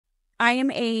I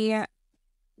am a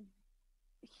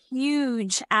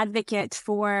huge advocate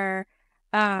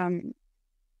um,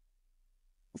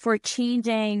 for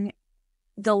changing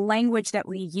the language that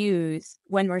we use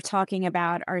when we're talking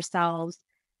about ourselves.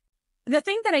 The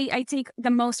thing that I take the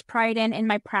most pride in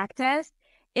my practice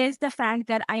is the fact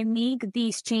that I make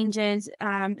these changes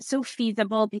so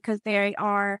feasible because they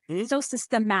are so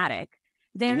systematic.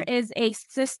 There is a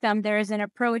system, there is an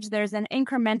approach, there's an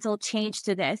incremental change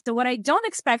to this. So what I don't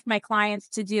expect my clients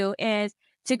to do is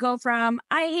to go from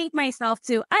I hate myself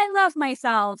to I love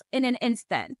myself in an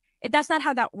instant. That's not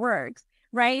how that works,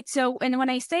 right? So, and when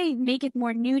I say make it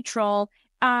more neutral,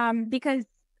 because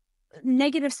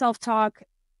negative self-talk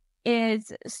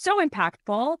is so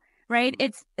impactful, right?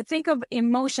 Think of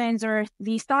emotions or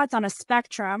these thoughts on a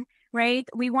spectrum, right?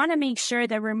 We want to make sure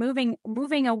that we're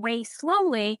moving away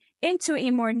slowly into a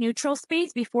more neutral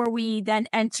space before we then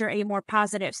enter a more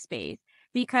positive space.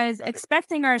 Because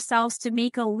expecting ourselves to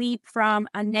make a leap from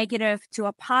a negative to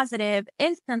a positive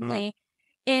instantly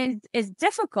is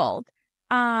difficult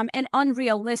and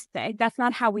unrealistic. That's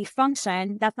not how we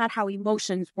function. That's not how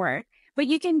emotions work. But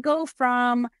you can go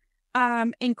from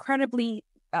incredibly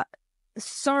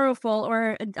sorrowful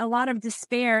or a lot of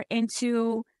despair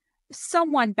into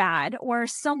somewhat bad or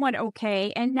somewhat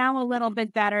okay, and now a little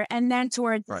bit better, and then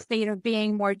towards the state of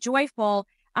being more joyful.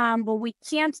 What we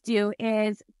can't do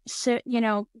is,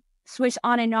 switch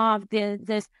on and off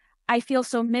this I feel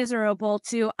so miserable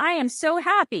to I am so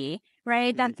happy,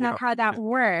 right? That's not how that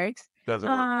works. Doesn't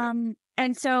work.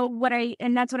 And so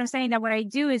that's what I'm saying, that what I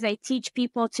do is I teach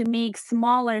people to make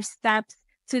smaller steps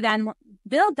to then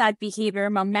build that behavior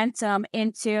momentum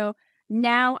into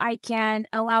now I can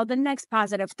allow the next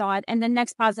positive thought and the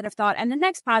next positive thought and the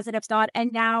next positive thought.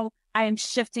 And now I am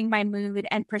shifting my mood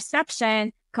and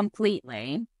perception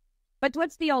completely. But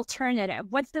what's the alternative?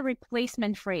 What's the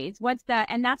replacement phrase?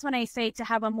 And that's when I say to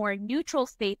have a more neutral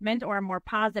statement or a more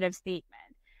positive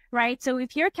statement, right? So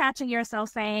if you're catching yourself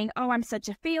saying, oh, I'm such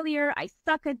a failure, I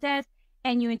suck at this,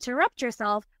 and you interrupt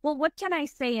yourself, well, what can I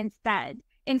say instead?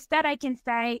 Instead, I can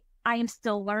say, I am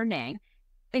still learning.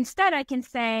 Instead, I can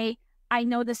say, I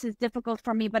know this is difficult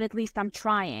for me, but at least I'm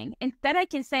trying. Instead, I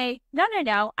can say,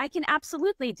 no, I can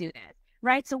absolutely do this,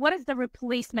 right? So what is the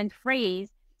replacement phrase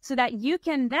so that you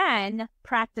can then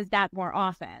practice that more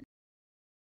often?